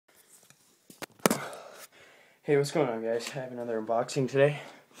Hey, what's going on, guys? I have another unboxing today.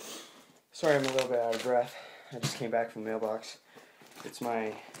 Sorry I'm a little bit out of breath. I just came back from the mailbox.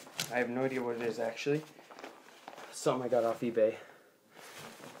 I have no idea what it is actually. Something I got off eBay.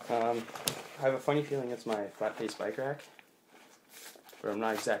 I have a funny feeling it's my flat face bike rack, but I'm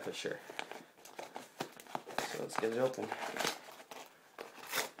not exactly sure. So let's get it open.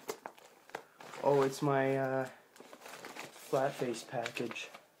 Oh, it's my flat face package.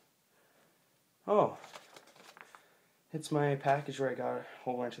 Oh. It's my package where I got a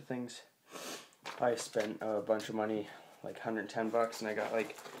whole bunch of things. I spent a bunch of money, like $110, and I got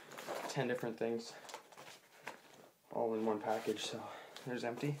like 10 different things all in one package. So there's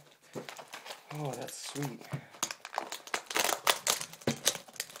empty. Oh, that's sweet.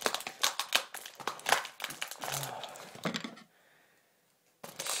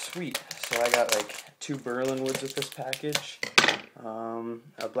 Sweet. So I got like 2 Berlin Woods with this package,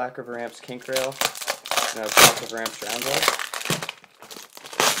 a Black River Amps kink rail, and a Black River Amps round rail.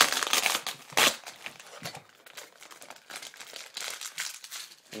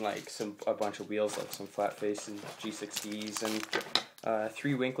 And like a bunch of wheels, like some flat face and G6Ds, and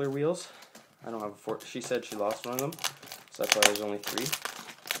 3 Winkler wheels. I don't have a 4. She said she lost one of them, so that's why there's only 3.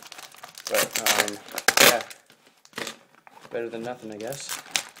 But yeah, better than nothing, I guess.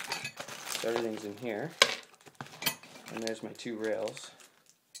 So everything's in here, and there's my 2 rails.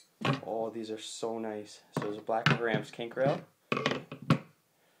 Oh, these are so nice. So there's a Black River Amps kink rail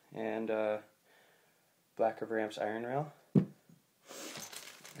and Black River Amps iron rail,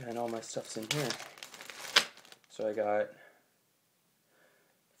 and all my stuff's in here. So I got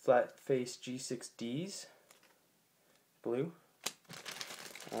flat face G6Ds, blue.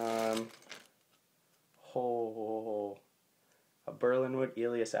 A Berlin Wood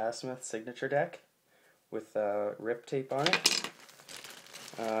Elias Asmuth signature deck with rip tape on it.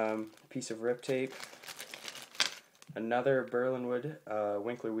 Piece of rip tape. Another Berlin Wood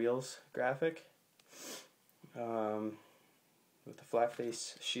Winkler wheels graphic with a flat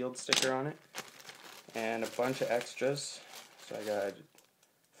face shield sticker on it, and a bunch of extras. So I got a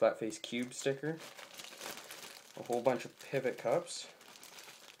flat face cube sticker, a whole bunch of pivot cups.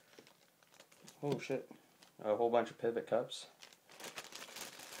 Oh shit! A whole bunch of pivot cups.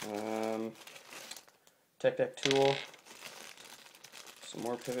 Tech deck tool. Some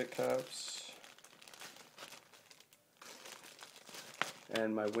more pivot cups.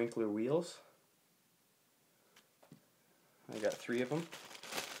 And my Winkler wheels. I got 3 of them.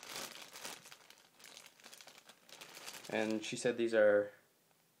 And she said these are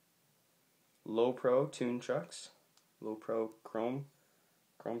low pro tune trucks. Low pro chrome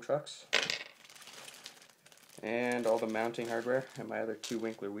trucks. And all the mounting hardware and my other 2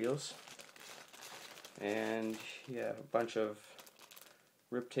 Winkler wheels. And yeah, a bunch of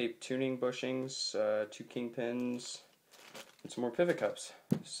rip tape tuning bushings, 2 kingpins, and some more pivot cups.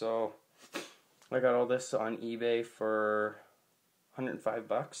 So I got all this on eBay for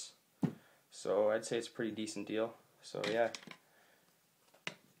 $105. So I'd say it's a pretty decent deal. So yeah,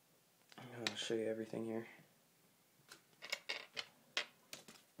 I'll show you everything here.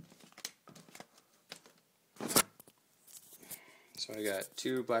 So I got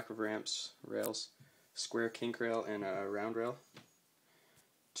 2 Black River Amps rails, square kink rail and a round rail.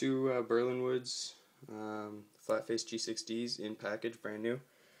 2 Berlin Woods flat face G6Ds in package, brand new.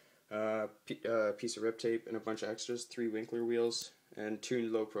 Piece of rip tape and a bunch of extras. 3 Winkler wheels and 2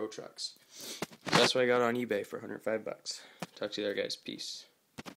 low pro trucks. That's what I got on eBay for $105. Talk to you there, guys. Peace.